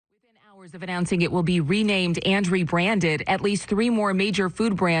Hours of announcing it will be renamed and rebranded. At least 3 more major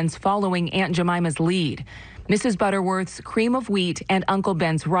food brands following Aunt Jemima's lead. Mrs. Butterworth's Cream of Wheat and Uncle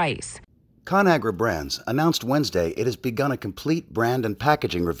Ben's Rice. ConAgra Brands announced Wednesday it has begun a complete brand and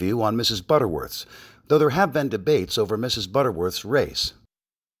packaging review on Mrs. Butterworth's, though there have been debates over Mrs. Butterworth's race.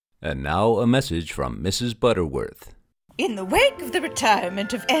 And now a message from Mrs. Butterworth. In the wake of the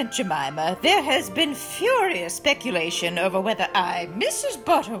retirement of Aunt Jemima, there has been furious speculation over whether I, Mrs.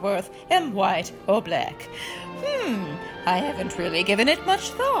 Butterworth, am white or black. I haven't really given it much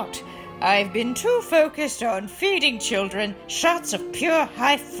thought. I've been too focused on feeding children shots of pure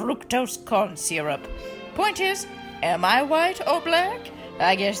high-fructose corn syrup. Point is, am I white or black?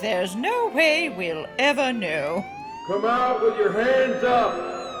 I guess there's no way we'll ever know. Come out with your hands up!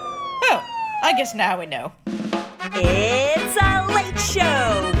 Oh, I guess now we know. It's a late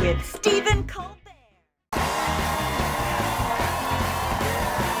show with Stephen Colbert.